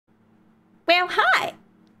Well, hi.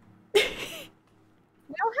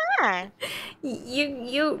 Well, hi.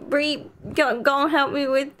 You gonna help me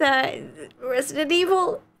with Resident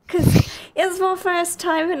Evil? Cause it's my first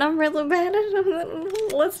time and I'm really bad at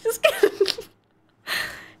it. Let's just get.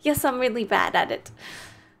 Yes, I'm really bad at it.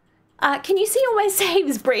 Can you see all my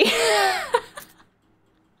saves, Brie?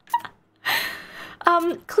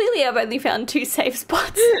 Clearly I've only found 2 save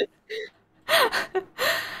spots.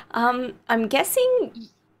 I'm guessing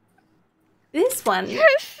this one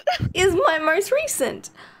is my most recent.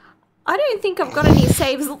 I don't think I've got any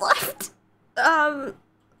saves left.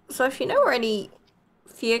 So if you know where any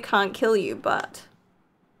fear can't kill you, but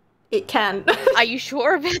it can. Are you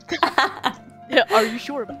sure about that? Are you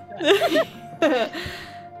sure about that?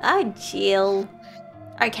 Jill.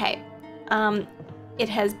 Okay. It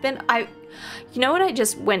has been. You know what I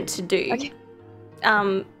just went to do? Okay.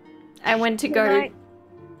 I went to go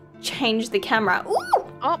change the camera. Ooh!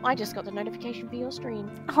 Oh, I just got the notification for your stream.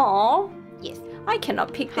 Aw. Yes. I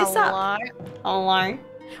cannot pick this up. Hello.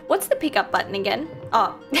 What's the pickup button again?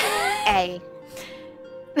 Oh. A.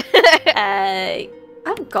 I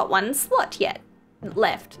haven't got one slot yet.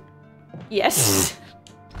 Left. Yes.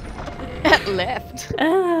 Left.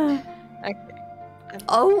 Okay.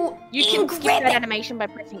 Oh, you can skip that animation by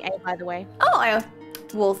pressing A, by the way. Oh,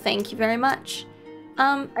 well, thank you very much.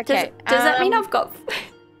 Okay. Does that mean I've got...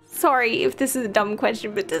 Sorry if this is a dumb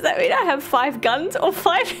question, but does that mean I have 5 guns or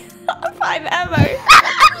 5 ammo? I'm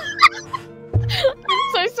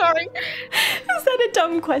so sorry. Is that a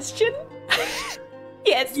dumb question?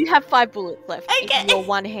 Yes. You have 5 bullets left. Okay. In your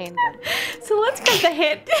one handgun. So let's get the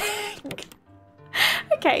head.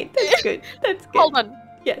 Okay, that's good. That's good. Hold on.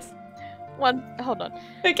 Yes. Hold on.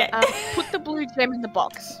 Okay. Put the blue gem in the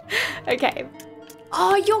box. Okay.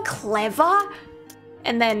 Oh, you're clever.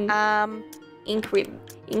 And then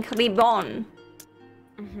Incribon.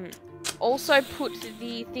 Also put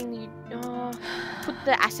the thing put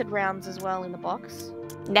the acid rounds as well in the box.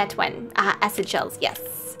 That one. Acid shells,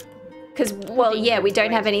 yes. Because, well, yeah, we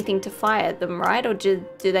don't have anything to fire them, right? Or do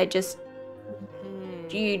they just...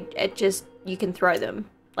 you can throw them?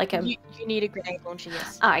 Like a... You need a grenade launcher,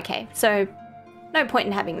 yes. Oh, okay. So, no point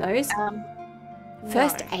in having those.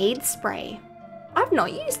 First aid spray. I've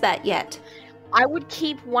not used that yet. I would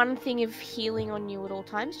keep one thing of healing on you at all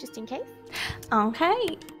times, just in case.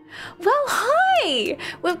 Okay. Well, hi!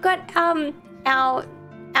 We've got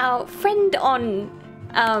our friend on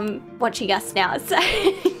watching us now. So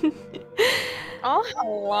oh,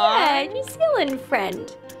 hello. Yeah, New Zealand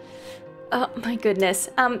friend. Oh my goodness.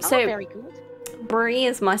 So very good. Brie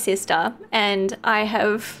is my sister, and I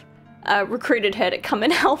have recruited her to come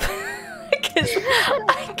and help. Because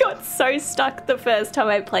I got so stuck the first time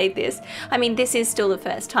I played this. I mean, this is still the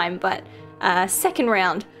first time, but second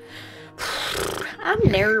round. I'm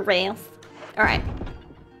nervous. All right.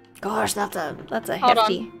 Gosh, that's a Hold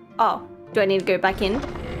hefty. On. Oh, do I need to go back in?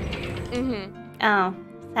 Oh,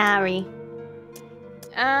 sorry.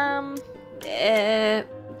 I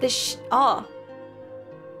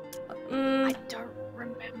don't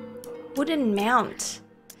remember. Wooden mount.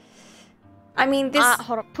 I mean, this...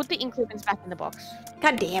 hold on. Put the ink ribbons back in the box.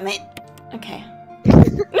 God damn it. Okay.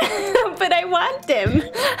 But I want them.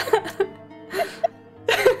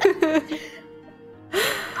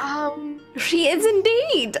 She is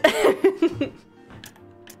indeed.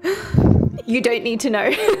 You don't need to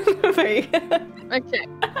know. Okay.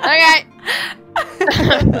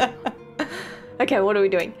 Okay, what are we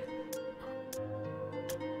doing?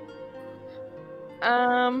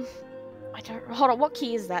 I don't... Hold on, what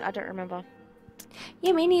key is that? I don't remember.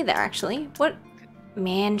 Yeah, me neither, actually. What?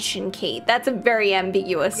 Mansion key. That's a very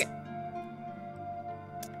ambiguous. Okay.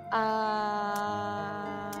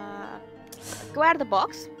 Go out of the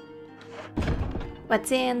box.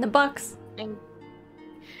 What's in the box? And...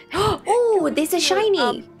 Oh, there's a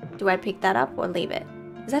shiny. Do I pick that up or leave it?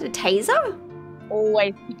 Is that a taser?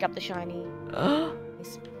 Always pick up the shiny. Oh.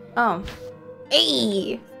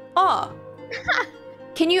 Hey. Oh.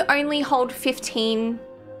 Can you only hold 15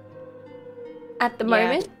 at the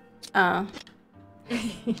moment? Oh.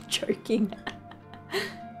 You're joking.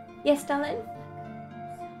 Yes, darling?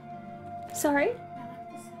 Sorry?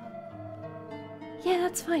 Yeah,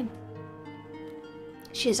 that's fine.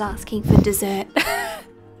 She's asking for dessert.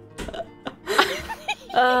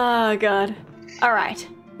 Oh, God. All right.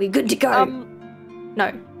 We're good to go.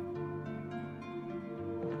 No.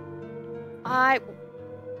 I'd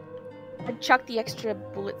chuck the extra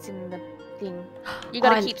bullets in the thing. You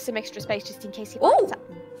gotta keep some extra space just in case you find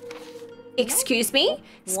something. Excuse me?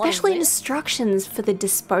 Special instructions for the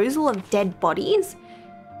disposal of dead bodies?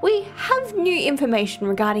 We have new information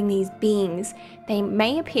regarding these beings. They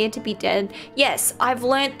may appear to be dead. Yes, I've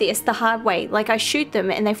learnt this the hard way. Like, I shoot them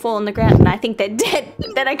and they fall on the ground and I think they're dead.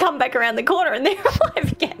 Then I come back around the corner and they're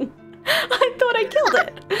alive again. I thought I killed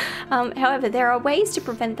it. However, there are ways to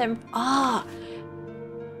prevent them. I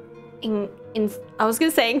was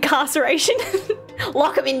gonna say incarceration.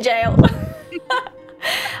 Lock them in jail.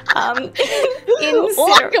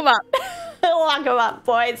 Lock them up. Lock them up,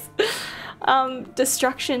 boys.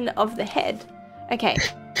 Destruction of the head. Okay.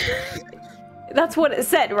 That's what it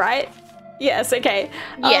said, right? Yes, okay.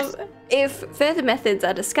 Yes. If further methods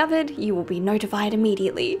are discovered, you will be notified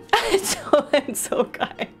immediately. It's all go.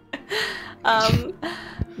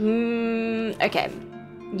 Okay.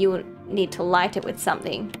 You will need to light it with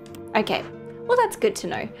something. Okay. Well, that's good to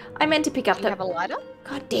know. I meant to pick up Do you have a lighter?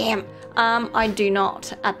 God damn. I do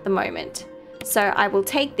not at the moment. So I will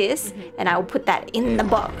take this and I will put that in the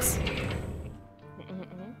box.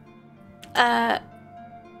 I'm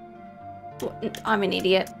an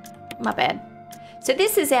idiot. My bad. So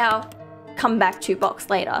this is our come back to box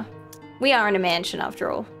later. We are in a mansion after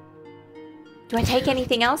all. Do I take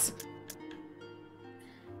anything else?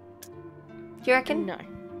 Do you reckon? No.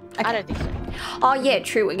 Okay. I don't think so. Oh yeah,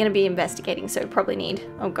 true. We're going to be investigating, so probably need...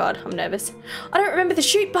 Oh god, I'm nervous. I don't remember the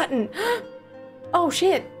shoot button. Oh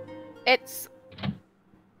shit. It's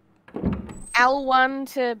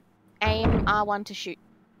L1 to aim, R1 to shoot.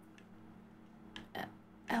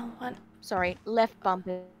 L1. Sorry, left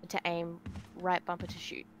bumper to aim, right bumper to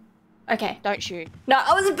shoot. Okay. Don't shoot. No,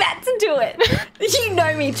 I was about to do it. You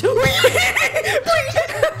know me too.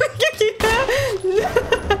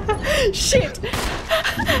 Shit.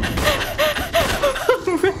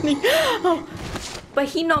 I'm running. Oh. But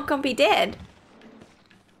he not gonna be dead.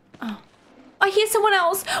 Oh. I hear someone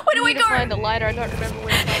else. Where do we go? Find the lighter. I don't remember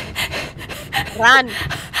where it's from. Run.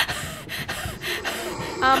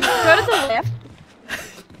 Go to the left.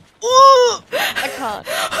 I can't.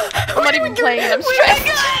 I'm not even playing it. I'm stressed.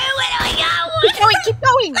 Where do we go? Keep going. Keep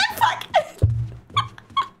going. Fuck.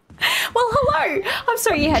 Well, hello. I'm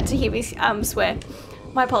sorry you had to hear me swear.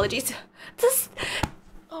 My apologies. The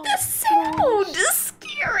sound is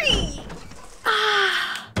scary.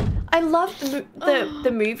 I love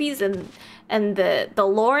the movies and the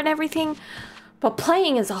lore and everything, but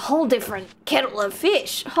playing is a whole different kettle of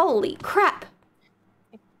fish. Holy crap!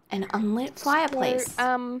 An unlit fireplace.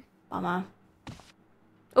 So, bummer.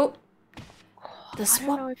 Oh, the I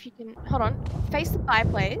swap. don't know if you can. Hold on. Face the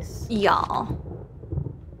fireplace. Yeah.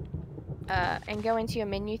 And go into your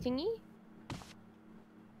menu thingy.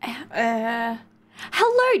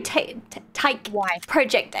 Hello, take Why?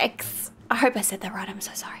 Project X. I hope I said that right. I'm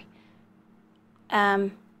so sorry.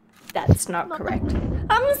 That's not correct.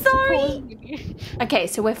 I'm sorry. Okay,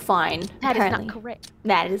 so we're fine. That apparently. is not correct.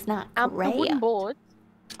 That is not The correct. wooden board.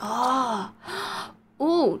 Oh.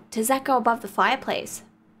 Ooh, does that go above the fireplace?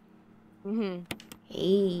 Mm-hmm. Hey. I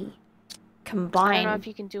don't know Combine if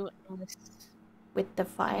you can do it on this. with the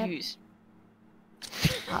fire. Use.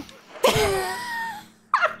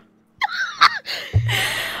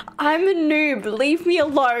 I'm a noob. Leave me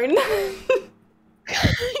alone.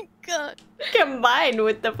 God. Combined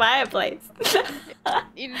with the fireplace.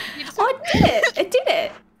 You just Oh, it did it. It did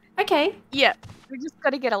it. Okay. Yeah. We just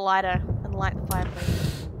got to get a lighter and light the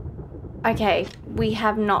fireplace. Okay. We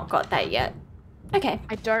have not got that yet. Okay.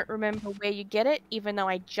 I don't remember where you get it, even though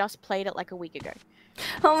I just played it like a week ago.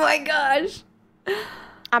 Oh my gosh.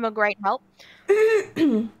 I'm a great help.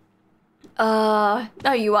 No,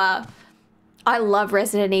 you are. I love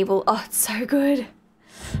Resident Evil. Oh, it's so good.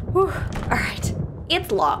 Whew. All right.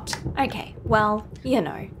 It's locked. Okay. Well, you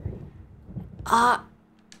know. Oh,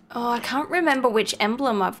 I can't remember which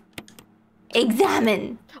emblem I've...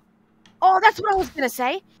 Examine. Oh, that's what I was going to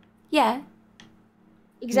say. Yeah.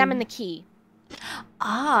 Examine the key.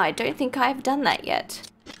 I don't think I've done that yet.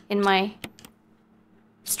 In my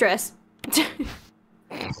stress.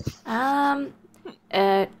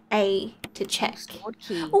 A to check. Sword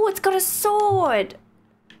key. Oh, it's got a sword.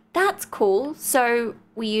 That's cool. So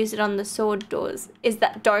we use it on the sword doors. Is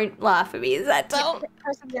that? Don't laugh at me. Is that?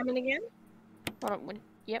 Press examine again. Hold on.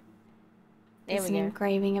 Yep. There There's we an go.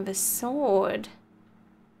 engraving of a sword.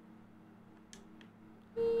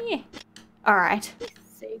 Yeah. All right.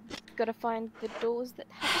 So you've got to find the doors that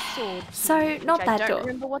have a sword. Key, So not which that I don't door.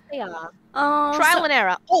 remember what they are. Oh. Trial and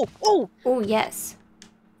error. Oh. Oh yes.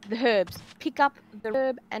 The herbs. Pick up the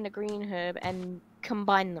herb and a green herb and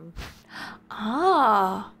combine them.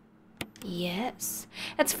 Ah. Yes.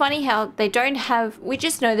 It's funny how they don't have... We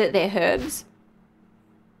just know that they're herbs.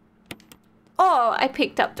 Oh, I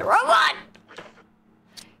picked up the wrong one!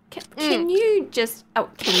 Can you just... Oh,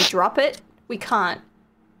 can you drop it? We can't.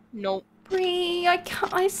 Nope. Brie, I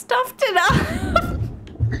can't. I stuffed it up.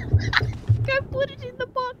 Go put it in the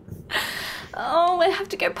box. Oh, I have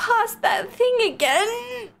to go past that thing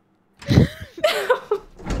again.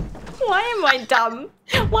 Why am I dumb?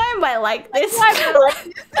 Why am I like this?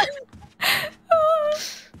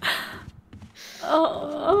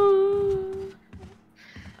 Oh.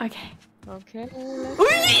 Okay. Okay.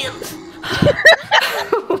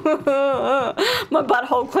 My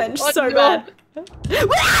butthole clenched so no. bad.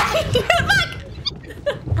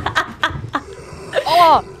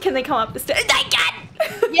 Oh! Can they come up the stairs? They can!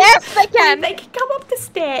 Yes, they can! They can come up the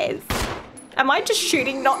stairs. Am I just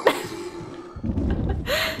shooting? Not.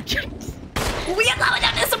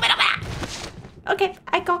 Okay,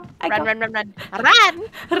 I go. Run.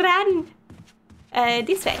 Run!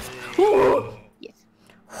 This way. Yes.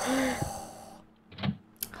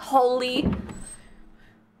 Holy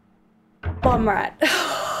bomb rat.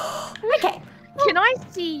 Okay. Can I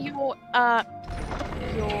see your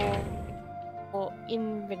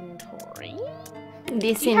inventory?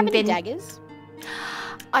 This Do you have any daggers?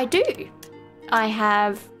 I do. I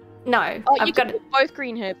have. No. Oh, I've you got can put both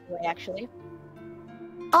green herbs away, actually.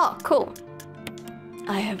 Oh, cool.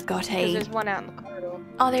 I have got Because there's one out in the corridor.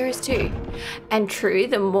 Oh, there is two. And true,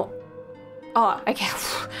 the more. Oh, okay.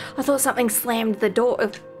 I thought something slammed the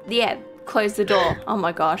door. Yeah, close the door. Oh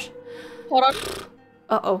my gosh. Hold on.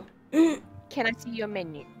 Uh-oh. Can I see your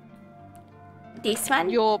menu? This one?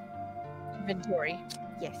 Your inventory.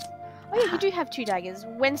 Yes. Oh yeah, you do have 2 daggers.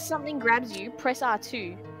 When something grabs you, press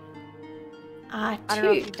R2. R2. I don't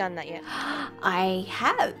know if you've done that yet. I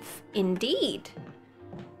have, indeed.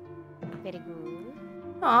 Very good.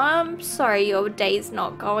 Oh, I'm sorry your day's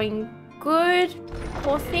not going good.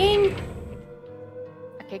 Poor thing.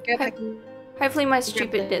 Okay, go back. Hopefully my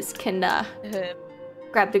stupidness can Herb.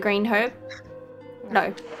 grab the green herb.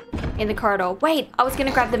 No. In the corridor. Wait, I was going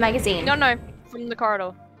to grab the magazine. No, from the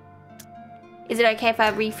corridor. Is it okay if I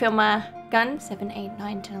refill my gun? 7, 8,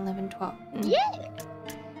 9, 10, 11, 12. Yeah.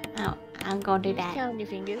 Oh, I'm going to do that. Count your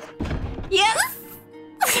fingers. Yes!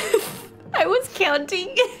 I was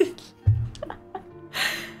counting.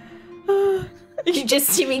 You just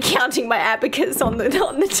see me counting my abacus on the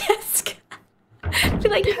desk. Be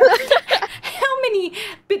like, how many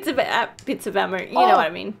bits of ammo? You know what I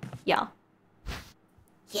mean? Yeah.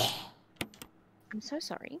 Yeah. I'm so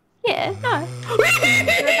sorry. Yeah. No. Go back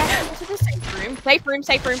into the safe room.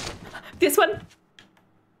 Safe room. This one.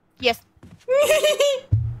 Yes.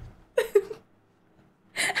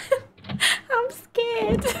 I'm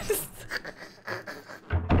scared.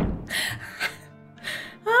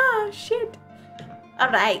 Oh shit.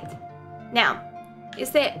 Alright. Now,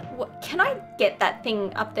 is there... Can I get that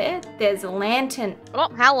thing up there? There's a lantern. Oh,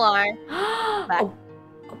 hello.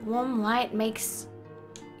 A warm light makes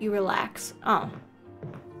you relax. Oh.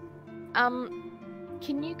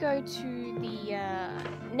 Can you go to the,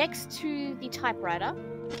 next to the typewriter?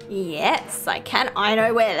 Yes, I can. I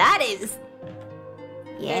know where that is.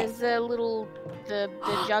 Yes. There's a little, the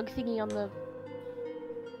jug thingy on the...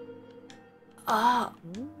 Oh,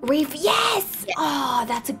 yes! Oh,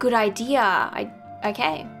 that's a good idea.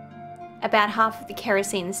 Okay. About half of the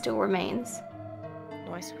kerosene still remains.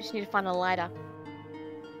 Nice, we just need to find a lighter.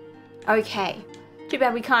 Okay. Too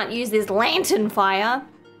bad we can't use this lantern fire.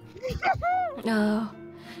 Oh.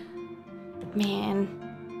 Man.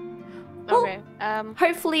 Okay,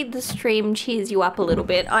 Hopefully the stream cheers you up a little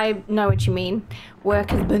bit. I know what you mean.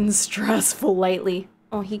 Work has been stressful lately.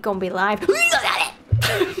 Oh, he gonna be live.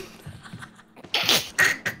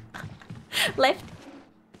 Left.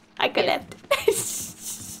 I go left.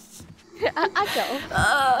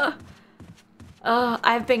 I go.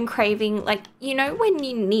 I've been craving, like, you know when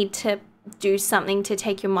you need to do something to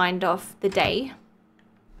take your mind off the day?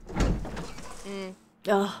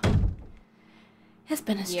 Oh. It's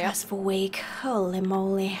been a stressful week. Holy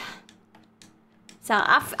moly. So,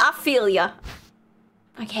 I feel ya.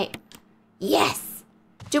 Okay. Yes!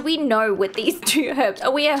 Do we know what these 2 herbs...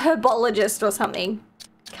 Are we a herbologist or something?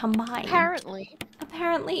 Combined.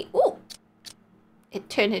 Apparently. Ooh. It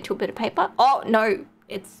turned into a bit of paper. Oh, no.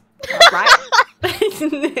 It's right.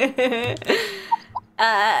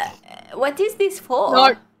 What is this for?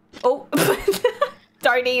 No. Oh.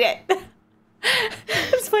 Don't eat it.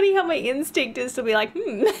 It's funny how my instinct is to be like,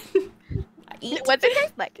 I eat. What's it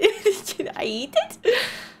taste like? Should I eat it?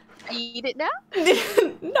 I eat it now?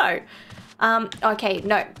 No. Okay,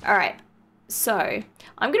 no. All right. So,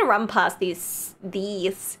 I'm going to run past this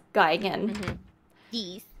guy again.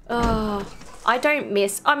 These. Oh, I don't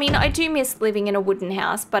miss... I mean, I do miss living in a wooden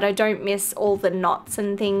house, but I don't miss all the knots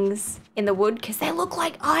and things in the wood because they look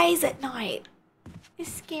like eyes at night.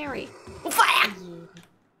 It's scary. Fire!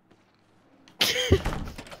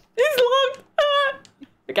 It's locked. Ah.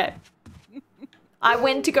 Okay. I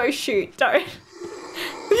went to go shoot. Don't.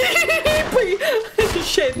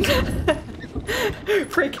 Shit.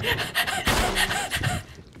 Freak.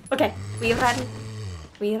 Okay, we run.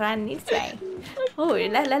 We run this way. Oh,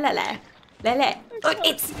 la la la la. La la. Oh,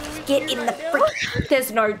 it's get in the freak.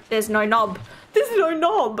 There's no knob. There's no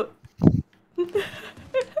knob.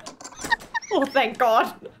 Oh, thank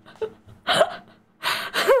God.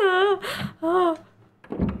 Oh.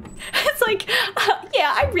 It's like,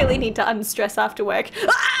 yeah, I really need to unstress after work.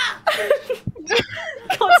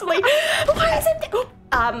 Constantly. Why is it?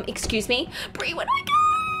 Excuse me, Brie. Where do I go?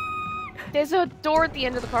 There's a door at the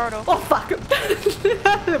end of the corridor. Oh fuck! Too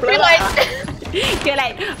late. Too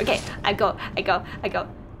late. Okay, I go.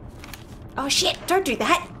 Oh shit! Don't do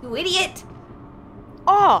that, you idiot!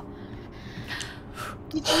 Oh!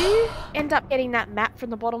 Did you end up getting that map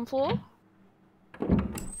from the bottom floor?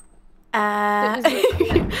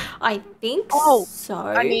 I think so.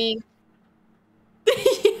 I mean,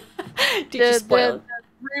 Did you spoil it?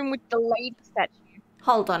 the room with the lady statue.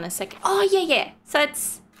 Hold on a second. Oh yeah. So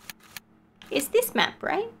is this map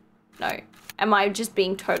right? No. Am I just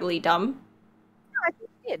being totally dumb? No, I think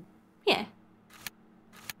you did. Yeah.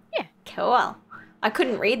 Yeah. Cool. I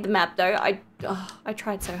couldn't read the map though. I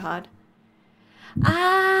tried so hard.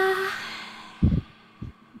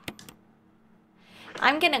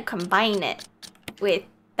 I'm gonna combine it with.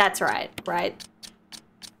 That's right.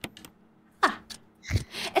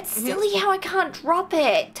 It's silly how I can't drop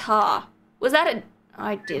it. Was that a?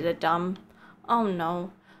 I did a dumb. Oh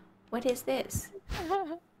no. What is this?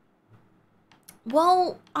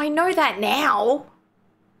 Well, I know that now.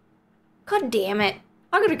 God damn it.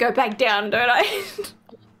 I gotta go back down, don't I?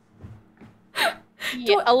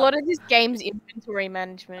 Yeah, a lot of this game's inventory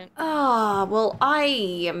management. Ah, well, I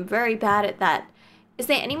am very bad at that. Is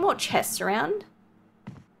there any more chests around?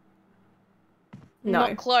 No.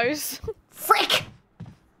 Not close. Frick!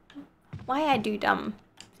 Why I do dumb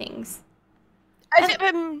things?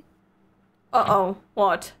 Uh-oh.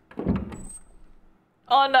 What?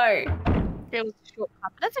 Oh, no. There was a shortcut,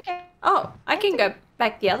 but that's okay. Oh, I can go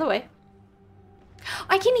back the other way.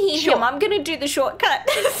 I can hear him. I'm gonna do the shortcut.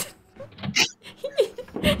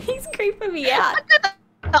 He's creeping me out.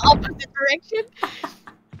 The opposite direction.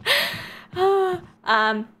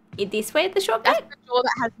 This way, the shortcut? That's the door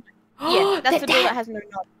that has that's the door that has no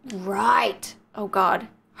knob. Right. Oh, God.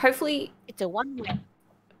 Hopefully... It's a one-way.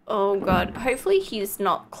 Oh, God. Hopefully he's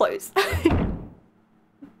not close.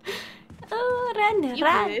 Oh, run.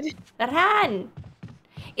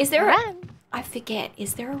 Is there a... I forget.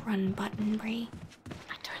 Is there a run button, Brie?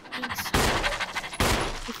 I don't think so.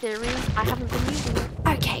 If there is, I haven't been using it.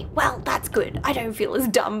 Okay, well, that's good. I don't feel as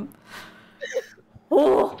dumb.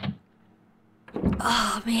 Oh,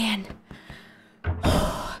 man.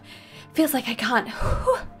 Feels like I can't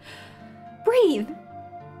breathe.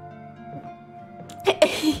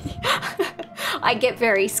 I get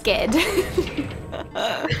very scared.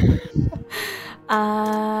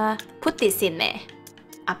 Put this in there.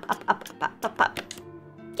 Up.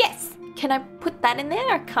 Yes. Can I put that in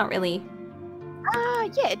there? I can't really.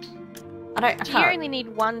 Yeah. I You can't. only need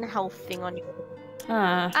one health thing on you.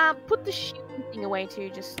 Put the shooting thing away too,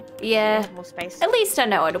 just Yeah. have more space. At least I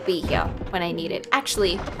know it'll be here when I need it.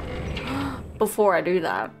 Actually, before I do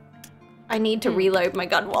that, I need to reload my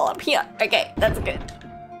gun while I'm here. Okay, that's good.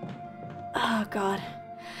 Oh, God.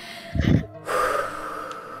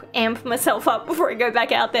 Amp myself up before I go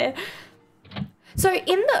back out there. So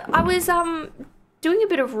I was doing a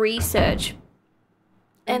bit of research,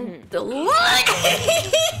 and the light.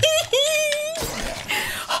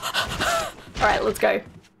 All right, let's go.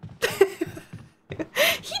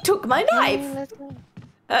 He took my knife. Let's go.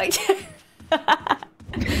 Okay.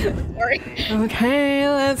 Sorry. Okay,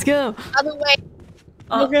 let's go. Other way.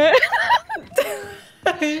 Oh. Okay.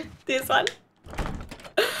 This one.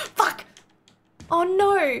 Fuck. Oh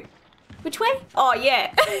no. Which way? Oh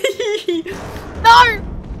yeah. No.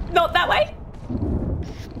 Not that way.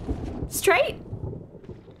 Straight.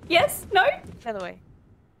 Yes. No. The other way.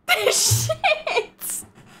 Shit.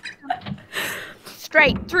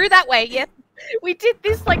 Straight through that way. Yes. We did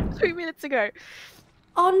this like 2 minutes ago.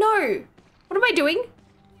 Oh no. What am I doing?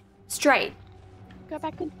 Straight. Go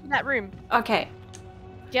back into that room. Okay.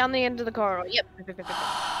 Down the end of the corridor. Yep.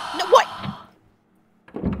 No, what?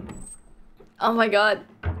 Oh my God.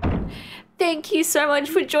 Thank you so much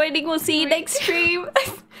for joining. We'll see you next stream.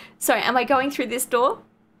 Sorry, am I going through this door?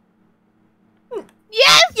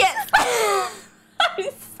 Yes! Yes! I'm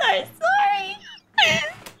so sorry.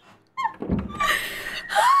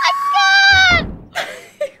 I can't!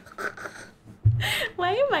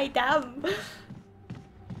 Why am I dumb?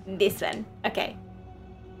 then. Okay.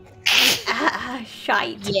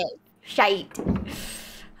 Shite. Yeah. Shite.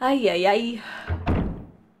 Ay, ay, ay.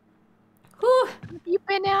 Whew. Have you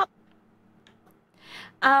been out?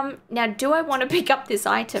 Now do I want to pick up this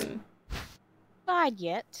item? Not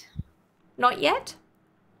yet. Not yet?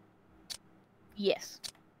 Yes.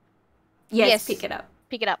 Yes, pick it up.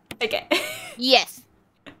 Pick it up. Okay. Yes.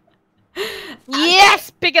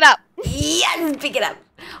 Yes, pick it up. Yes, pick it up.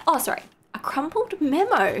 Oh, sorry. A crumpled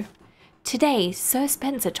memo. Today, Sir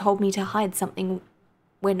Spencer told me to hide something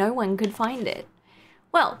where no one could find it.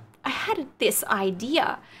 Well, I had this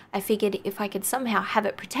idea. I figured if I could somehow have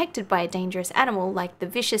it protected by a dangerous animal like the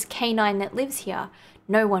vicious canine that lives here,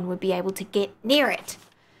 no one would be able to get near it.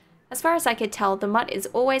 As far as I could tell, the mutt is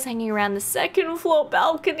always hanging around the second floor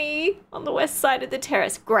balcony on the west side of the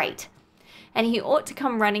terrace. Great. And he ought to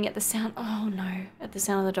come running at the sound, oh no, at the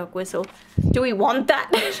sound of the dog whistle. Do we want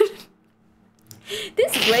that?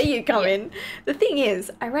 This is where you come in. The thing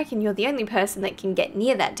is, I reckon you're the only person that can get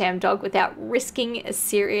near that damn dog without risking a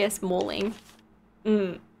serious mauling.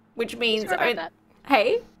 Which means... Sure about that?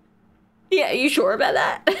 Hey? Yeah, are you sure about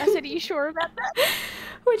that? I said, are you sure about that?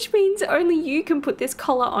 Which means only you can put this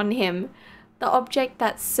collar on him. The object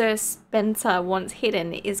that Sir Spencer wants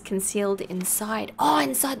hidden is concealed inside. Oh,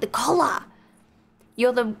 inside the collar!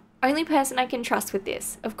 You're the only person I can trust with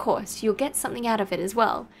this. Of course, you'll get something out of it as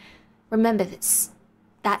well. Remember this,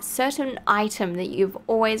 that certain item that you've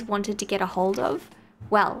always wanted to get a hold of?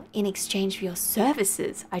 Well, in exchange for your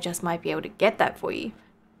services, I just might be able to get that for you.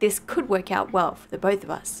 This could work out well for the both of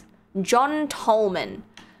us. John Tolman.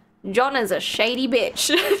 John is a shady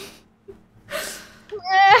bitch.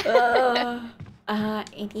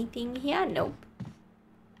 Anything here? Nope.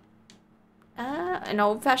 An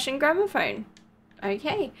old-fashioned gramophone.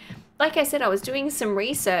 Okay. Like I said, I was doing some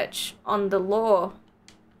research on the lore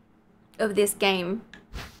of this game.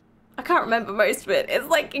 I can't remember most of it. It's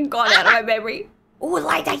like gone out of my memory. Oh,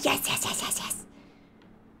 lighter. Yes, yes, yes, yes,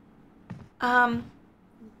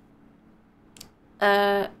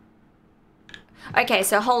 yes. Okay,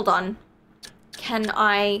 so hold on. Can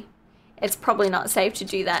I... It's probably not safe to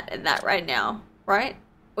do that right now, right?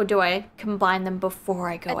 Or do I combine them before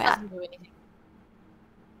I go out? Doesn't do anything.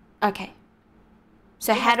 Okay.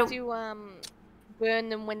 So how do... You burn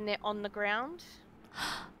them when they're on the ground.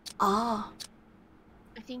 Oh.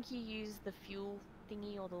 I think you use the fuel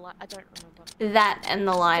thingy or the light. I don't remember. That and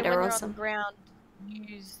the lighter so when or they're something. on the ground,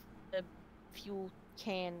 use the fuel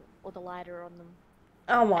can or the lighter on them.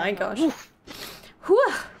 Oh my gosh.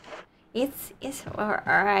 Whew. It's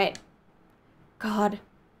alright. God.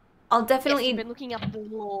 I'll definitely... Yes, you've been looking up the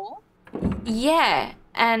lore. Yeah,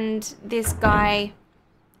 and this guy,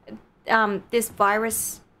 this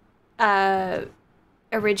virus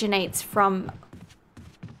originates from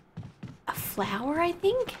a flower, I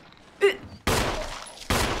think? You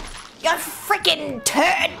freaking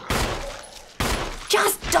turd!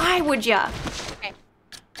 Just die, would ya? Okay.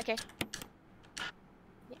 Okay.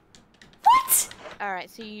 Yeah. What? Alright,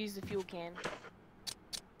 so you use the fuel can.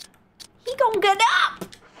 He gonna get up!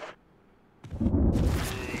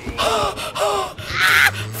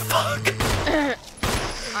 Fuck!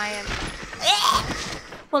 I am...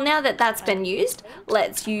 Well, now that that's been used,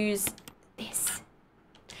 let's use this.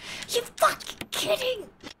 You fucking kidding?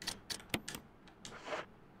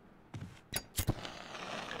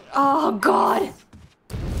 Oh, God.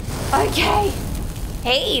 Okay.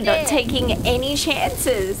 Hey, not taking any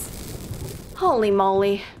chances. Holy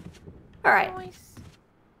moly. All right. Nice.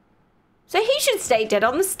 So he should stay dead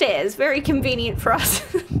on the stairs. Very convenient for us.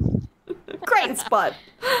 Great spot.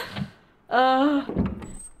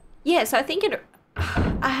 Yeah, so I think it...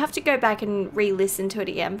 I have to go back and re-listen to it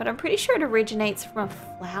again, but I'm pretty sure it originates from a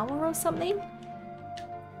flower or something.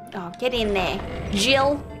 Oh, get in there,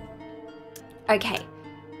 Jill. Okay.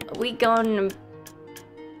 Are we gone?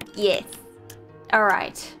 Yes. All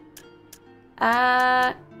right.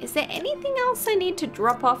 Is there anything else I need to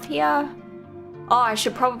drop off here? Oh, I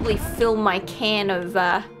should probably fill my can of,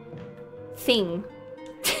 thing.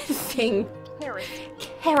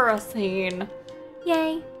 Kerosene.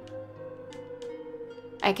 Yay.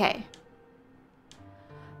 Okay.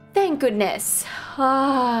 Thank goodness.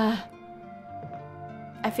 I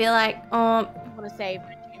feel like, You want to save,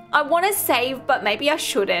 don't you? I want to save, but maybe I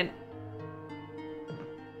shouldn't.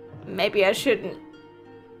 Maybe I shouldn't.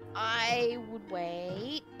 I would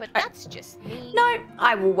wait, but that's just me. No,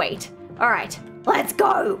 I will wait. All right, let's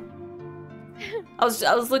go. I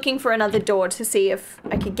was looking for another door to see if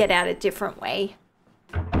I could get out a different way.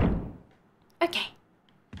 Okay.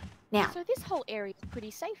 Now. So this whole area is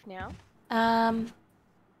pretty safe now. I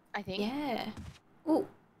think. Yeah. Ooh.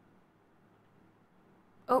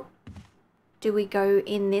 Oh, do we go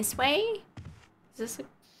in this way? Is this a...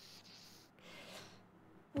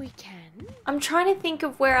 We can. I'm trying to think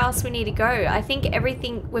of where else we need to go. I think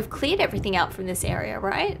we've cleared everything out from this area,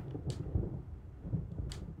 right?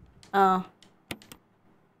 Oh.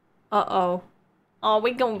 Uh-oh. Oh,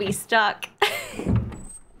 we're gonna be stuck.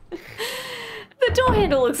 The door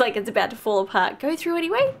handle looks like it's about to fall apart. Go through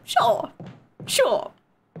anyway? Sure. Sure.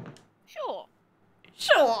 Sure.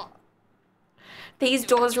 Sure. These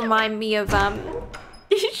doors remind me of,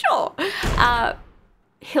 sure.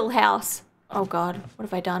 Hill House. Oh God, what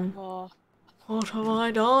have I done? Oh. What have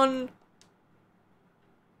I done?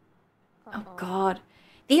 Oh God.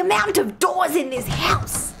 The amount of doors in this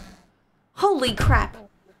house! Holy crap.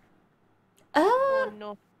 Oh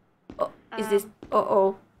no. Oh, is this...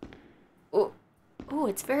 Uh-oh. Oh, oh,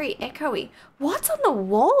 it's very echoey. What's on the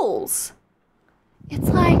walls? It's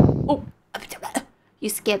like... Oh, you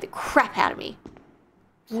scared the crap out of me.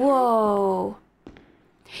 Whoa.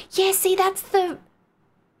 Yeah, see, that's the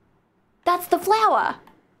flower.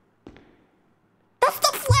 That's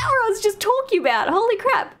the flower I was just talking about. Holy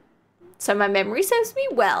crap. So my memory serves me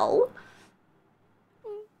well.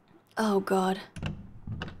 Oh, God.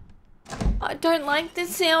 I don't like the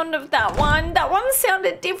sound of that one. That one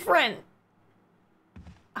sounded different.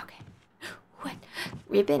 Okay. What?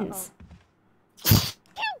 Ribbons.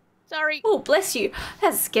 Sorry. Oh, bless you.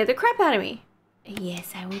 That scared the crap out of me.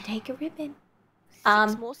 Yes, I will take a ribbon.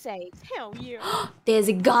 6 more saves. Hell yeah. There's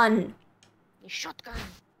a gun. Your shotgun.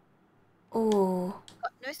 Oh.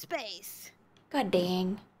 Got no space. God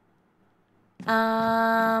dang.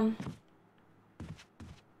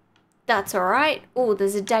 That's alright. Oh,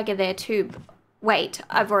 there's a dagger there too. Wait,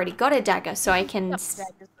 I've already got a dagger, so I can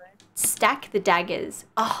stack the daggers.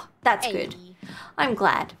 Oh, that's good. I'm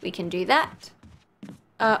glad we can do that.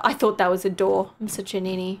 I thought that was a door. I'm such a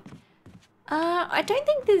ninny. I don't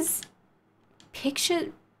think there's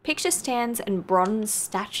picture stands and bronze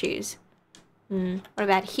statues. What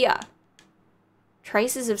about here?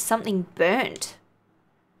 Traces of something burnt.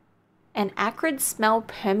 An acrid smell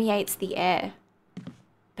permeates the air.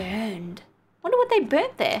 Burned. Wonder what they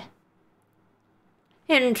burnt there.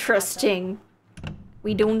 Interesting.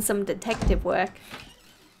 We doing some detective work.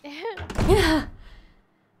 Yeah.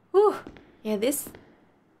 Whew. Yeah, this...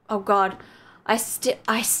 Oh, God. I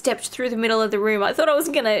stepped through the middle of the room. I thought I was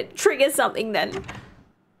gonna trigger something then.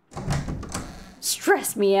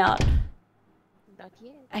 Stress me out. Not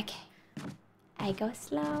yet. Okay. I go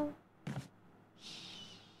slow.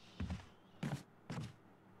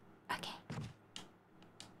 Okay.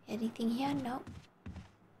 Anything here? No.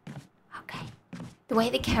 Okay. The way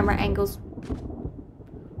the camera angles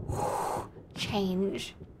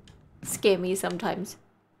change scare me sometimes.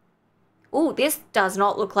 Oh, this does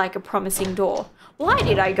not look like a promising door. Why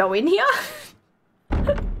did I go in here?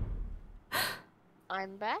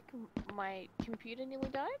 I'm back. My computer nearly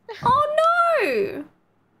died. Oh no! I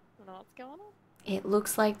don't know what's going on. It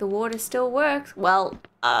looks like the water still works. Well,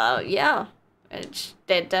 yeah. It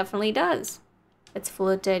definitely does. It's full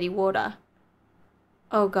of dirty water.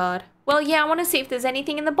 Oh God. Well, yeah, I want to see if there's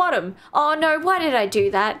anything in the bottom. Oh no, why did I do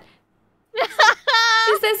that?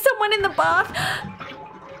 Is there someone in the bath?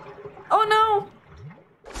 Oh no!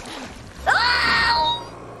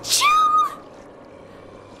 Oh! Chill!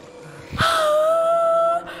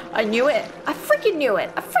 I knew it. I freaking knew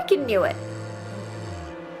it. I freaking knew it.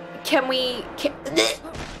 Can we...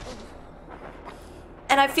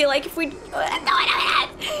 And I feel like if we... Get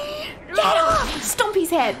off! Stomp his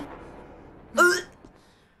head.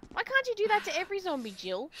 Why can't you do that to every zombie,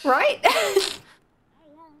 Jill? Right?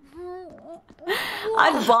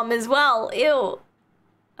 I'd bomb as well. Ew.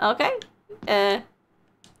 Okay. It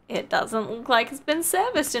doesn't look like it's been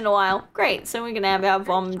serviced in a while. Great. So we're gonna have our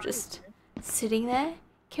bomb just sitting there.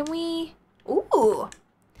 Can we... Ooh.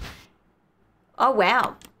 Oh,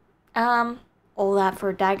 wow. All that for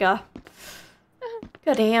a dagger.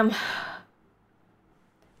 Goddamn.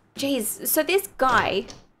 Jeez. So this guy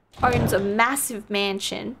owns a massive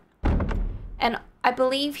mansion. And I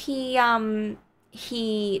believe he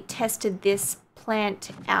tested this plant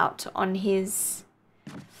out on his...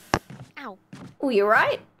 Ow. Oh, you're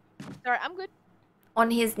right. Sorry, I'm good.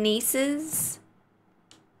 On his nieces,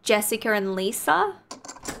 Jessica and Lisa.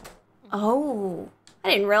 Oh, I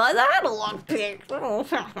didn't realize I had a lockpick.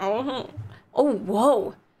 Oh,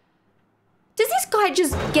 whoa. Does this guy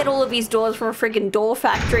just get all of his doors from a friggin' door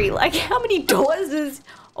factory? Like, how many doors is...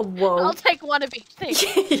 Oh, whoa. I'll take one of each thing.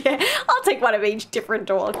 Yeah, I'll take one of each different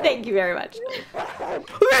door. Thank you very much. It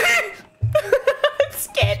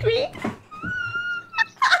scared me.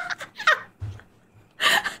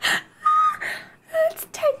 It's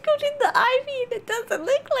tangled in the I mean, it doesn't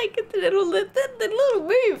look like it's a little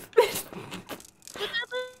move.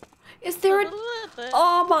 Is there a...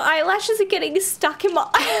 Oh, my eyelashes are getting stuck in my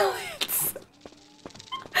eyelids.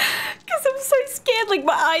 Because I'm so scared. Like,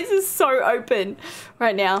 my eyes are so open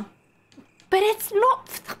right now. But it's not...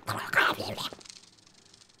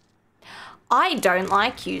 I don't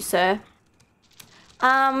like you, sir.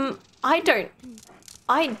 I don't.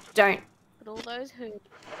 But all those herbs.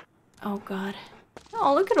 Oh, God.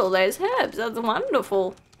 Oh, look at all those herbs. That's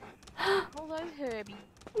wonderful. All those herbies.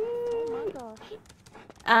 Oh, my gosh.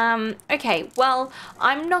 Okay, well,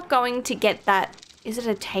 I'm not going to get that. Is it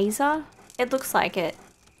a taser? It looks like it.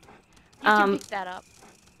 You can pick that up.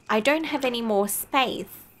 I don't have any more space.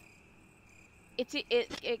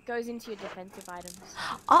 It goes into your defensive items.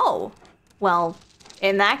 Oh, well,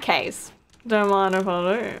 in that case, don't mind if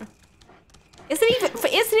I do. Is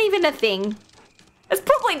it even a thing? It's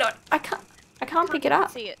probably not. I can't pick it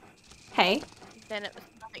up. See it. Hey. Then it was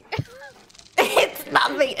nothing. It's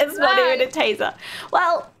nothing. It's not even a taser.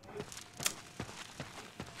 Well,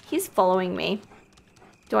 he's following me.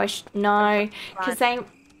 Do I? No, because they.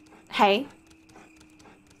 Hey.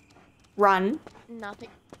 Run. Nothing.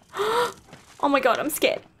 Oh my God, I'm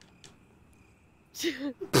scared.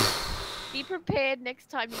 Be prepared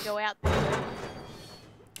next time you go out there.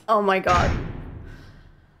 Oh my God.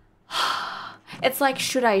 It's like,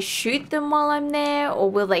 should I shoot them while I'm there, or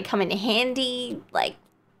will they come in handy? Like,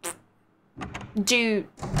 I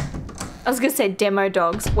was gonna say demo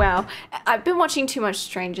dogs. Wow, I've been watching too much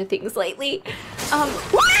Stranger Things lately.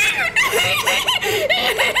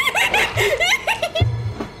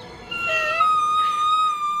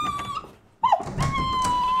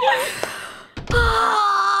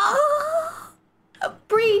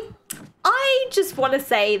 Bree, I just want to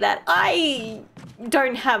say that I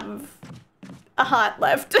don't have a heart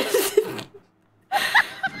left.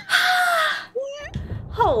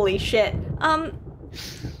 Holy shit.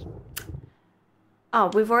 Oh,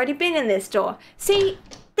 we've already been in this door. See,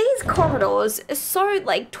 these corridors are so,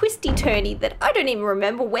 like, twisty-turny that I don't even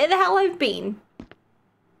remember where the hell I've been.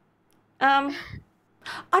 I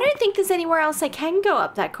don't think there's anywhere else I can go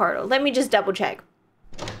up that corridor. Let me just double check.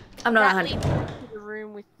 I'm not 100%. The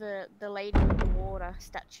room with the lady with the water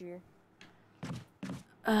statue.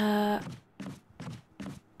 That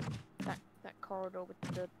corridor with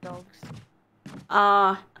the dogs.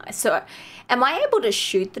 So am I able to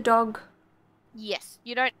shoot the dog? Yes,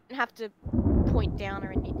 you don't have to point down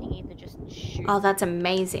or anything either, just shoot. Oh, that's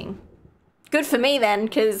amazing. Good for me then,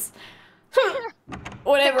 because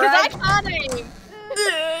whatever. Because I can't aim.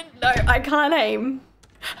 No, I can't aim.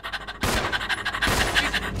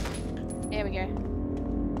 There we go.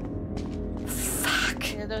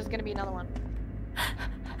 Fuck. Yeah, there's gonna be another one.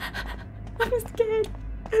 I'm scared.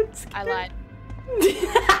 I lied.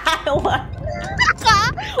 I lied.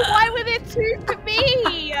 Why were there two for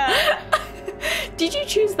me? Did you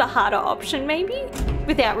choose the harder option, maybe?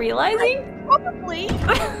 Without realizing? Probably.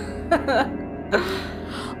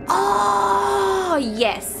 Oh,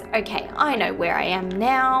 yes. Okay, I know where I am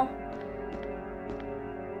now.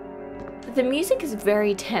 The music is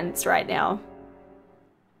very tense right now.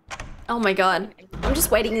 Oh my God. I'm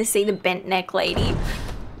just waiting to see the bent neck lady.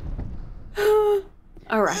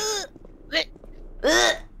 Alright.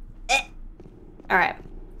 Alright.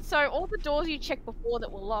 So all the doors you checked before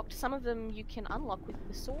that were locked, some of them you can unlock with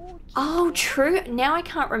the sword. Oh, true. Now I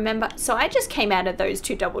can't remember. So I just came out of those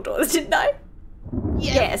two double doors, didn't I?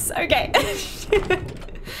 Yes. Okay.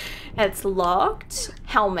 It's locked.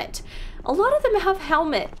 Helmet. A lot of them have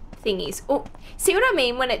helmet thingies. Oh, see what I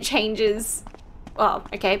mean when it changes? Oh,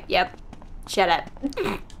 okay. Yep. Shut up.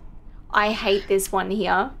 I hate this one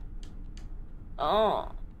here. Oh.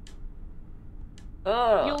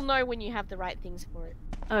 Oh. You'll know when you have the right things for it.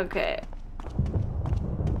 Okay.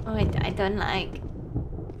 Oh, I don't like.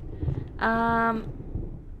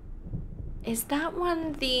 Is that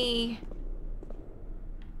one the...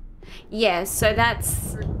 Yeah, so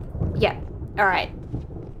that's... Yeah, alright.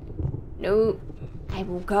 No, I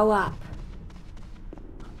will go up.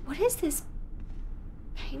 What is this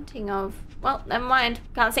painting of? Well, never mind.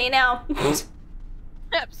 Can't see it now.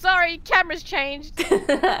 Sorry, camera's changed. Too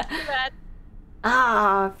bad.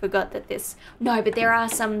 Ah, I forgot that this... No, but there are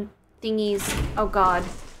some thingies. Oh God.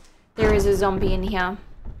 There is a zombie in here.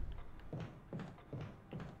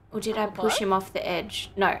 Or did I push him off the edge?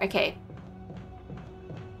 No, okay.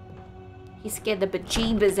 He scared the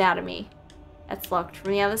bejeebers out of me. That's locked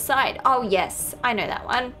from the other side. Oh, yes. I know that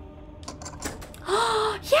one.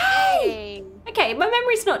 Oh, yay! Hey. Okay, my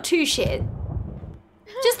memory's not too shit.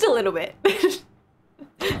 Just a little bit.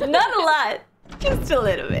 Not a lot. Just a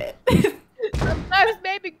little bit. No Sometimes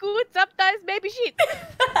maybe good, sometimes maybe shit.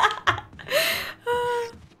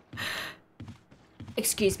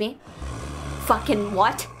 Excuse me? Fucking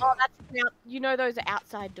what? Oh, that's you know those are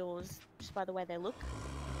outside doors just by the way they look.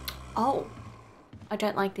 Oh. I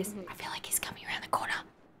don't like this. I feel like he's coming around the corner.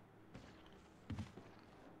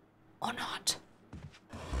 Or not.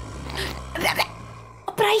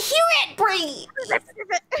 But I hear it, Bree! He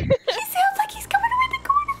sounds like he's coming around the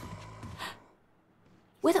corner.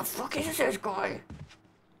 Where the fuck is this guy?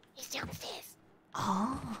 He's downstairs.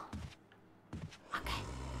 Oh. Okay.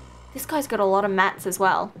 This guy's got a lot of mats as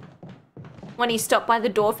well. When he stopped by the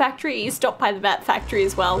door factory, he stopped by the mat factory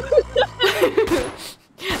as well.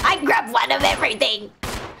 I grabbed one of everything.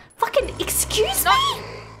 Fucking excuse me?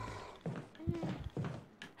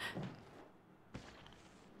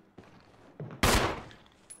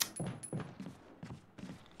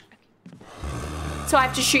 So I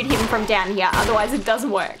have to shoot him from down here, otherwise it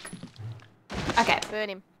doesn't work. Okay. Burn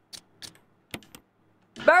him.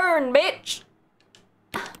 Burn, bitch!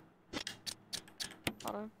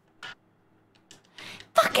 Hold on.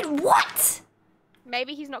 Fucking what?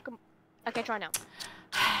 Maybe he's not. Okay, try now.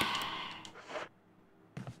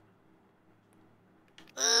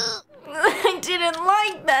 I didn't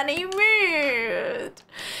like that he moved.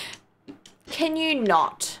 Can you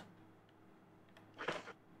not?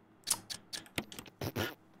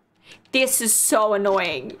 This is so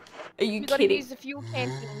annoying. Are you You gotta kidding? use the fuel can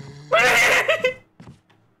thing.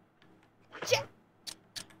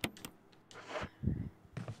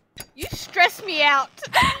 You stress me out.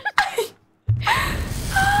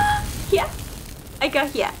 Yeah, I go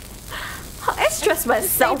here. I stress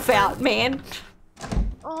myself out, man.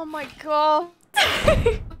 Oh my god.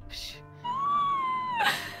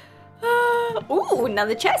 Ooh,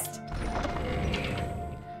 another chest.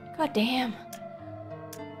 God damn.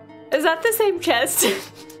 Is that the same chest?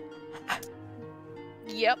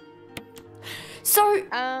 Yep.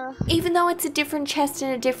 So, even though it's a different chest in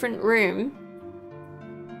a different room,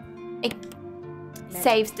 it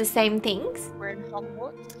saves the same things? We're in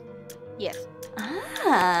Hogwarts. Yes.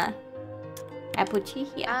 Ah. I put you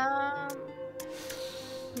here. I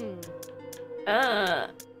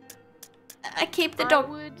keep the dog. I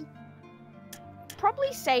would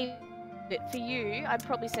probably save it for you. I'd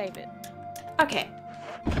probably save it. Okay.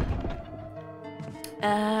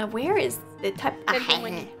 Where is the type? Depending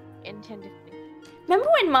when you intend to. Remember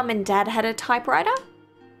when Mum and Dad had a typewriter?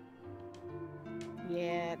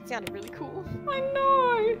 Yeah, it sounded really cool. I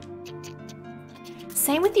know.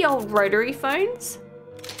 Same with the old rotary phones.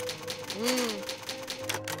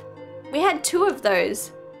 We had 2 of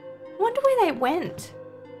those. I wonder where they went.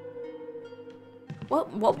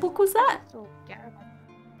 What book was that? Oh, garage.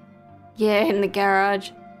 Yeah, in the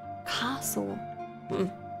garage. Castle.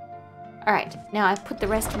 Alright, now I've put the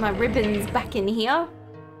rest of my ribbons back in here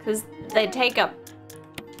because they take up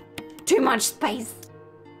too much space.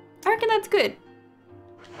 I reckon that's good.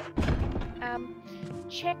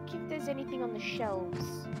 Check if there's anything on the shelves.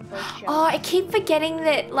 Oh, I keep forgetting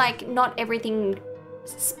that, like, not everything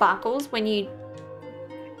sparkles when you...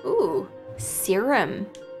 Ooh, serum.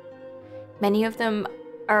 Many of them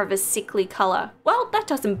are of a sickly colour. Well, that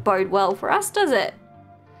doesn't bode well for us, does it?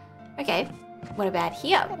 Okay, what about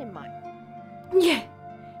here? Keep that in mind. Yeah.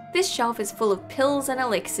 This shelf is full of pills and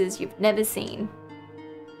elixirs you've never seen.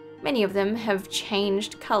 Many of them have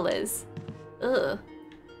changed colours. Ugh.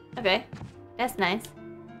 Okay, that's nice.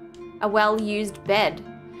 A well-used bed.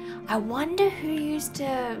 I wonder who used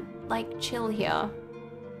to, like, chill here.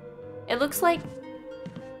 It looks like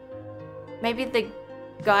maybe the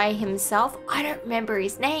guy himself. I don't remember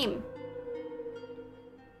his name.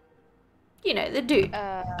 You know, the dude.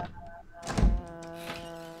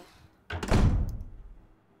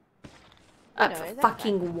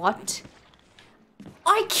 Fucking what?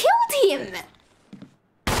 I killed him!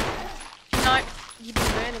 No, you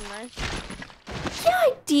didn't burn him though. Yeah,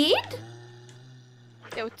 I did.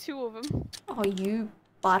 There were 2 of them. Oh, you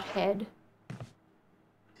butthead.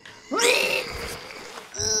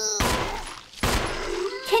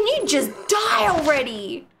 Can you just die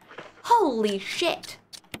already? Holy shit.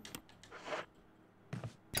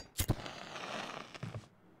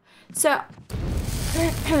 So,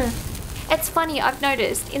 it's funny, I've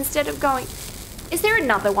noticed, instead of going... Is there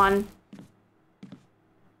another one?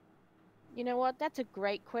 You know what? That's a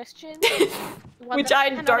great question. Which I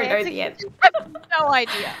don't know the answer. I have no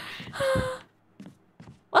idea.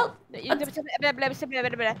 Well,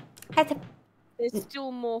 There's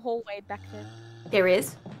still more hallway back there. there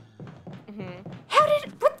is. How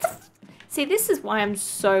did... What the... See, this is why I'm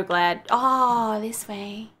so glad. Oh, this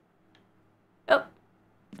way. Oh.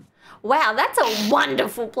 Wow, that's a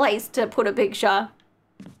wonderful place to put a picture.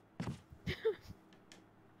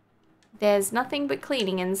 There's nothing but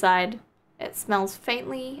cleaning inside. It smells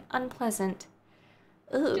faintly unpleasant.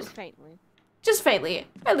 Ooh. Just faintly. Just faintly.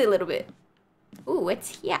 Only a little bit. Ooh,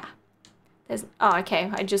 it's here. There's... Oh,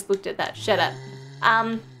 okay. I just looked at that. Shut up.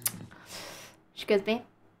 Excuse me.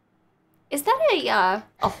 Is that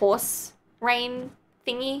a horse rain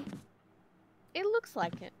thingy? It looks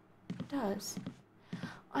like it. It does.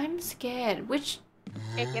 I'm scared. Which...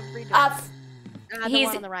 Check every door. The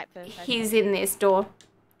one on the right first. He's in this door.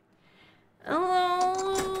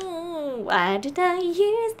 Oh, why did I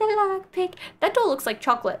use the lockpick? That door looks like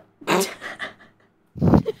chocolate.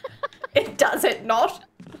 It does it not?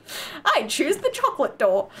 I choose the chocolate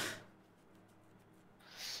door.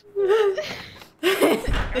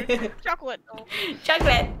 Chocolate door.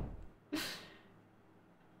 Chocolate.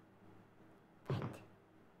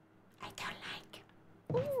 I don't like.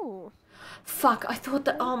 Ooh. Fuck, I thought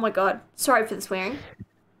that... Oh my god. Sorry for the swearing.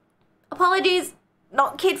 Apologies.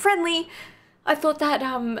 Not kid friendly. I thought that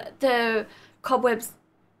the cobwebs...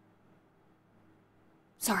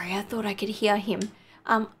 Sorry, I thought I could hear him.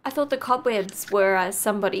 I thought the cobwebs were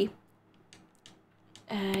somebody.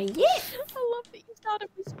 Yeah. I love that you started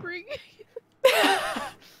whispering.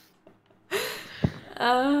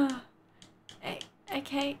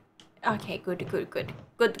 Okay. Okay,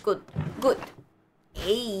 good.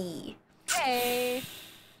 Hey. Hey.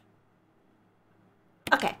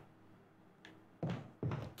 Okay.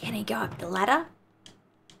 Can I go up the ladder?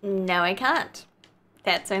 No, I can't.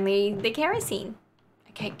 That's only the kerosene.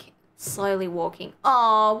 Okay, slowly walking.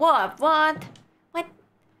 Oh, what?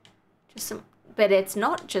 Just some... But it's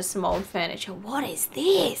not just some old furniture. What is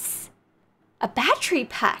this? A battery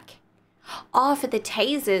pack. Oh, for the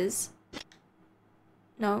tasers.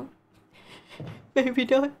 No. Maybe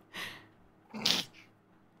not.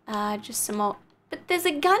 Just some old... But there's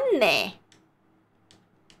a gun there.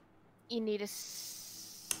 You need a...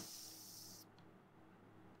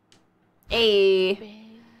 Hey.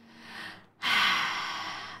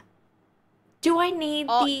 Do I need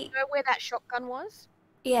the... You know where that shotgun was?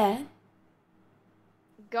 Yeah.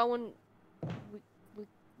 Go and...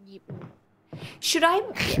 Should I...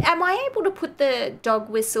 Am I able to put the dog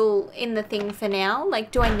whistle in the thing for now?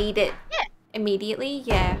 Like, do I need it immediately?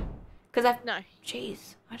 Yeah. Because I've... No.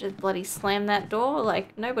 Jeez. I just bloody slammed that door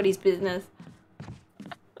like nobody's business.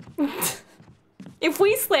 If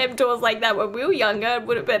we slammed doors like that when we were younger, it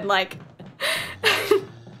would have been like...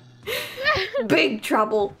 big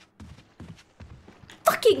trouble.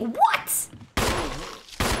 Fucking what?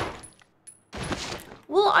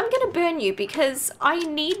 Well, I'm gonna burn you because I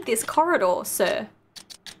need this corridor, sir.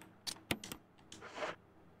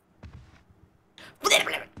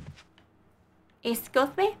 Excuse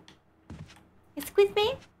me? Excuse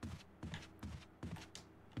me?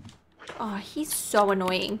 Oh, he's so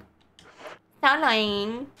annoying. So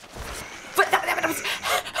annoying.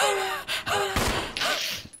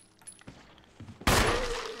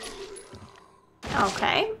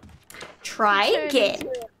 Okay. Try again.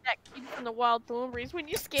 That kid from the Wild Thornberries when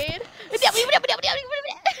you're scared.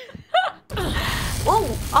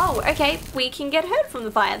 Oh, okay. We can get hurt from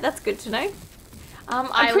the fire. That's good to know.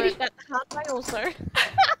 I learned that the hard way also.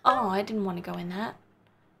 Oh, I didn't want to go in that.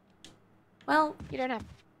 Well, You don't have...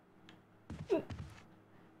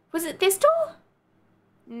 was it this door?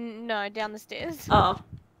 No, down the stairs. Oh.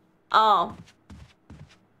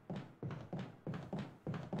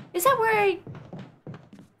 Is that where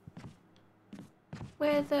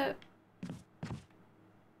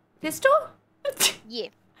this door? Yeah.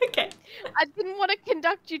 Okay. I didn't want to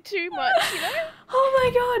conduct you too much, you know? Oh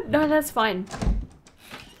my god. No, that's fine.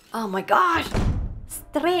 Oh my gosh.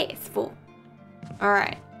 Stressful.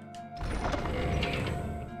 Alright.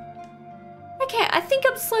 Okay, I think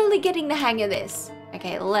I'm slowly getting the hang of this.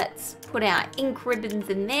 Okay, let's put our ink ribbons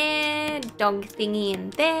in there, dog thingy in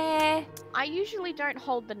there. I usually don't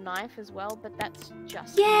hold the knife as well, but that's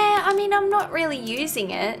just... Yeah, I mean, I'm not really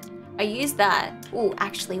using it. I use that. Oh,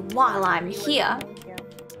 actually, while I'm here...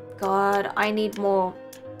 God, I need more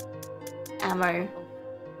ammo.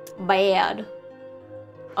 Bad.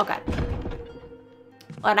 Okay.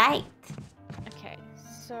 Alright. Okay,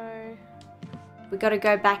 so... We gotta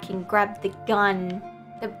go back and grab the gun.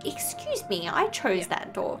 Excuse me, I chose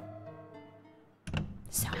that door.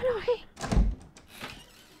 So annoying.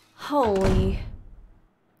 Holy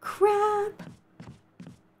crap.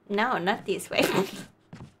 No, not this way.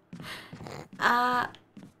 Other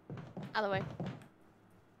way.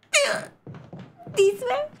 This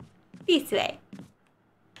way? This way.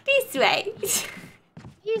 This way.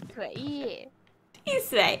 This way, yeah.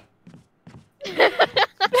 This way.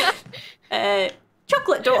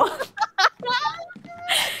 Chocolate door.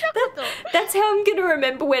 Chocolate door. That's how I'm gonna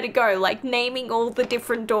remember where to go, like naming all the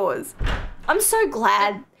different doors. I'm so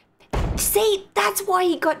glad. See, that's why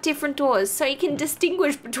he got different doors, so he can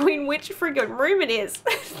distinguish between which friggin' room it is.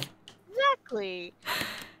 Exactly.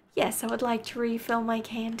 Yes, I would like to refill my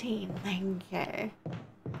canteen. Thank you.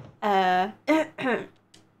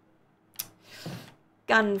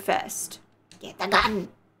 Gun first. Get the gun.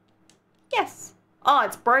 Yes. Oh,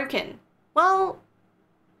 it's broken. Well,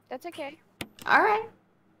 That's okay. alright.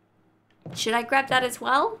 Should I grab that as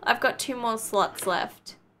well? I've got 2 more slots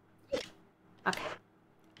left. Okay.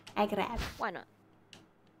 I grab. Why not?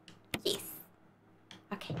 Yes.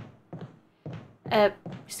 Okay.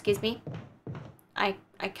 Excuse me. I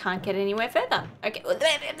can't get anywhere further. Okay.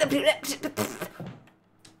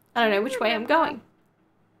 I don't know which way I'm going.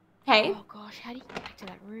 Hey? Oh gosh, how do you get back to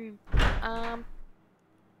that room?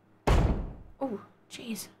 Oh,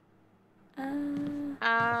 jeez.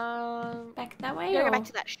 Back that way? You gotta or... go back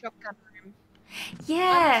to that shotgun room.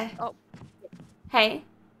 Yeah. Oh. Hey?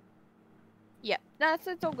 Yeah. No,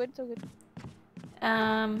 it's all good. It's all good.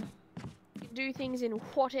 You can do things in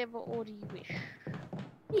whatever order you wish.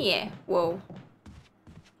 Yeah. Whoa.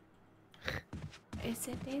 Is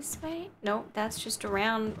it this way? No, that's just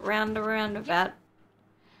around about.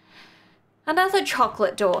 Another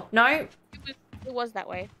chocolate door. No. It was that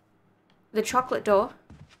way. The chocolate door.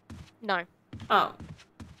 No. Oh.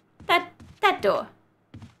 That door.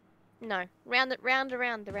 No. Round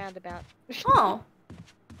around the roundabout. Oh.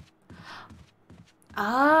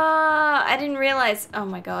 Ah, I didn't realize. Oh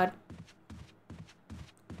my god.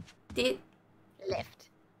 Left.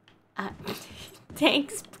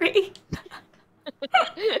 Thanks, Bree.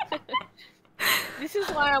 This is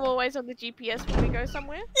why I'm always on the GPS when we go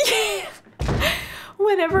somewhere.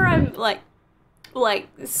 Whenever I'm like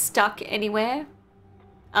stuck anywhere,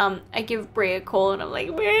 I give Bree a call and I'm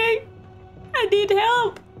like, Bree, I need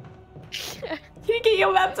help. Can you get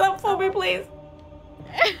your maps up for me, please?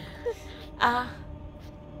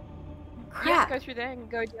 Crap. Go through there and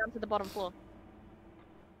go down to the bottom floor.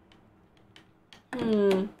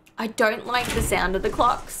 I don't like the sound of the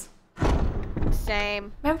clocks.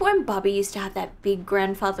 Same. Remember when Bubby used to have that big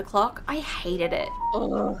grandfather clock? I hated it.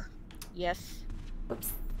 Ugh. Yes.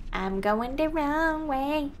 Whoops. I'm going the wrong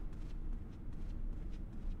way.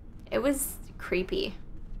 It was creepy.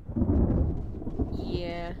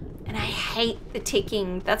 Yeah. And I hate the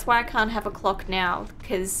ticking. That's why I can't have a clock now,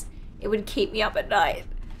 because it would keep me up at night.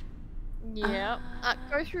 Yeah.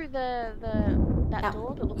 Go through that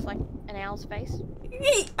door that looks like an owl's face.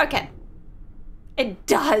 Okay. It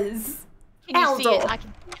does. Can you Owl see door. it?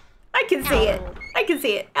 I can see it. I can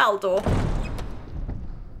see it. Owl door.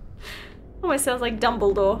 Almost sounds like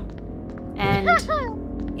Dumbledore. And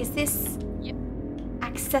is this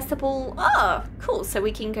accessible? Oh, cool. So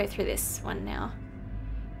we can go through this one now.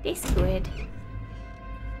 This good.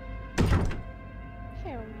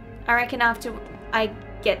 I reckon after I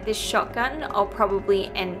get this shotgun, I'll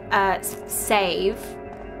probably save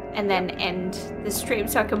and then end the stream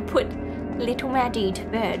so I can put little Maddie to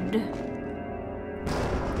bed.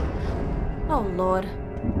 Oh Lord.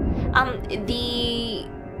 The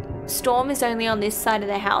storm is only on this side of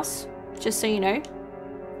the house, just so you know.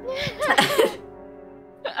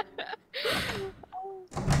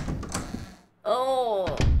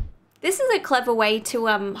 Oh. This is a clever way to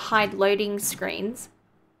hide loading screens.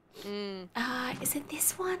 Is it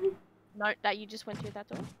this one? No, that you just went through that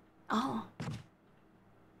door. Oh.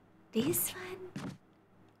 This one?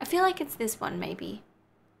 I feel like it's this one, maybe.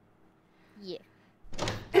 Yeah.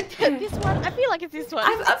 This one? I feel like it's this one.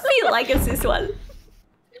 I feel like it's this one.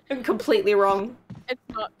 I'm completely wrong. It's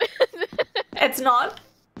not. It's not?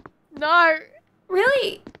 No.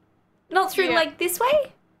 Really? Not through, like, this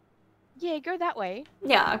way? Yeah, go that way.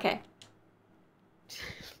 Yeah, okay.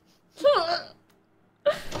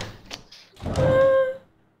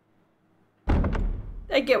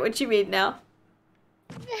 I get what you mean now.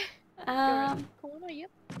 Corner, yep.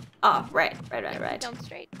 Oh, right. Down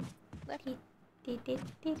straight. Left.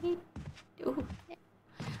 Ooh.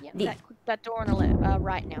 Yep, that door on the left,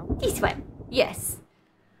 right now. This one. Yes.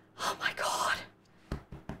 Oh my god.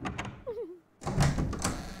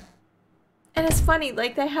 And it's funny,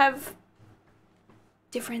 like they have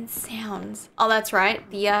different sounds. Oh, that's right.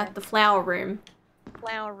 The flower room.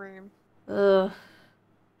 Flower room. Ugh.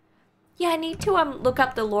 Yeah, I need to look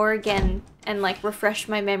up the lore again and like refresh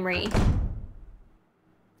my memory.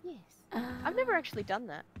 Yes. I've never actually done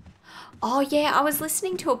that. Oh yeah, I was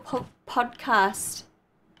listening to a podcast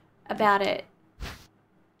about it.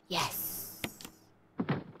 Yes.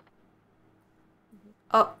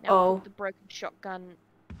 Now put the broken shotgun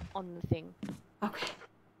on the thing. Okay.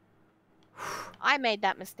 I made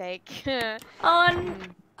that mistake.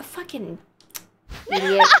 On a fucking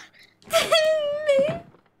idiot.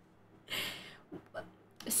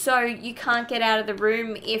 So you can't get out of the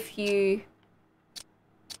room if you...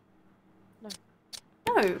 No.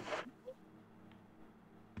 No.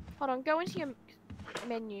 Hold on, go into your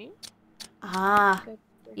menu. Ah, Go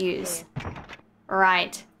use. there.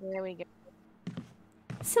 Right. There we go.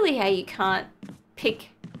 Silly how you can't pick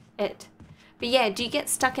it. But yeah, do you get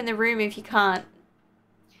stuck in the room if you can't?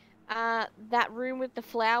 That room with the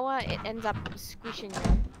flower, it ends up squishing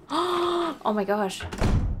you. Oh my gosh.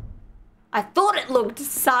 I thought it looked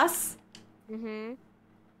sus. Mm-hmm.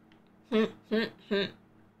 Hmm.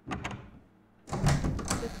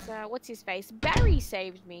 But, what's his face? Barry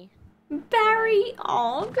saved me. Barry.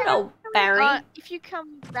 Oh, good old Barry. If you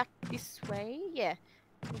come back this way, yeah.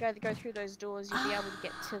 Go through those doors, you'll be able to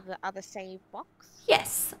get to the other save box.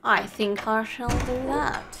 Yes, I think I shall do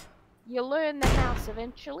that. You'll learn the house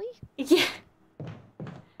eventually. Yeah.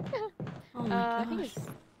 Oh my I think gosh. it's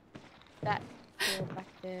that door back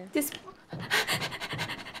there. This...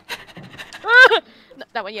 No,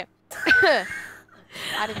 that one, yeah.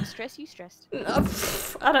 I didn't stress, you stressed.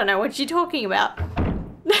 I don't know what you're talking about.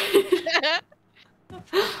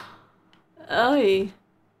 Oh,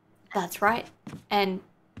 that's right. And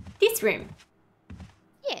this room.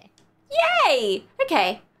 Yeah. Yay!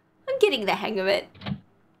 Okay, I'm getting the hang of it.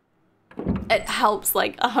 It helps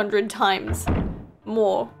like 100 times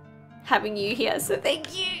more having you here, so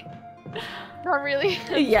thank you. Not really.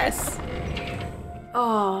 Yes.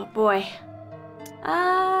 Oh boy.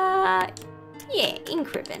 Yeah,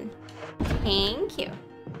 ink ribbon. Thank you.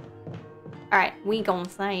 Alright, we gon'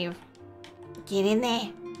 save. Get in there.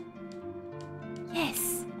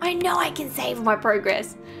 Yes, I know I can save my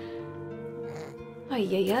progress. Ay,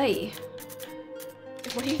 ay, ay.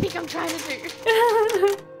 What do you think I'm trying to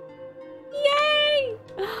do? Yay!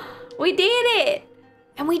 We did it!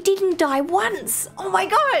 And we didn't die once! Oh my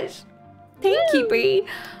gosh! Thank you, Brie.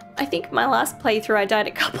 I think my last playthrough I died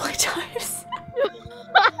a couple of times.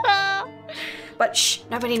 But shh,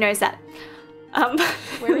 nobody knows that.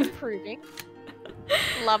 We're improving.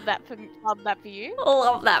 Love that for you.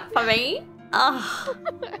 Love that for me. Oh,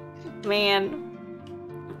 man.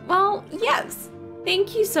 Well, yes.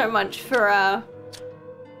 Thank you so much for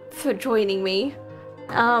joining me.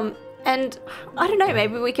 And I don't know,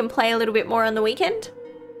 maybe we can play a little bit more on the weekend?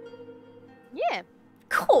 Yeah.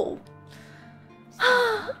 Cool.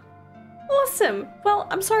 Awesome. Well,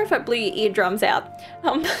 I'm sorry if I blew your eardrums out.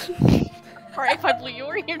 Or if I blew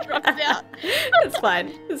your eardrums out. It's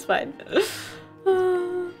fine. It's fine.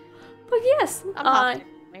 But yes. I'm half deaf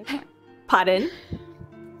anyway, it's fine. Pardon?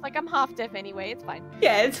 Like, I'm half deaf anyway, it's fine.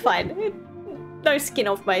 Yeah, it's fine. No skin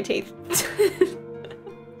off my teeth.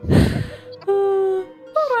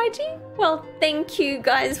 Alrighty. Well, thank you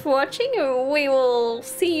guys for watching, and we will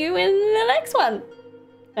see you in the next one.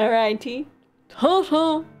 Alrighty.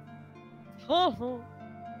 Ta-ta. Oh.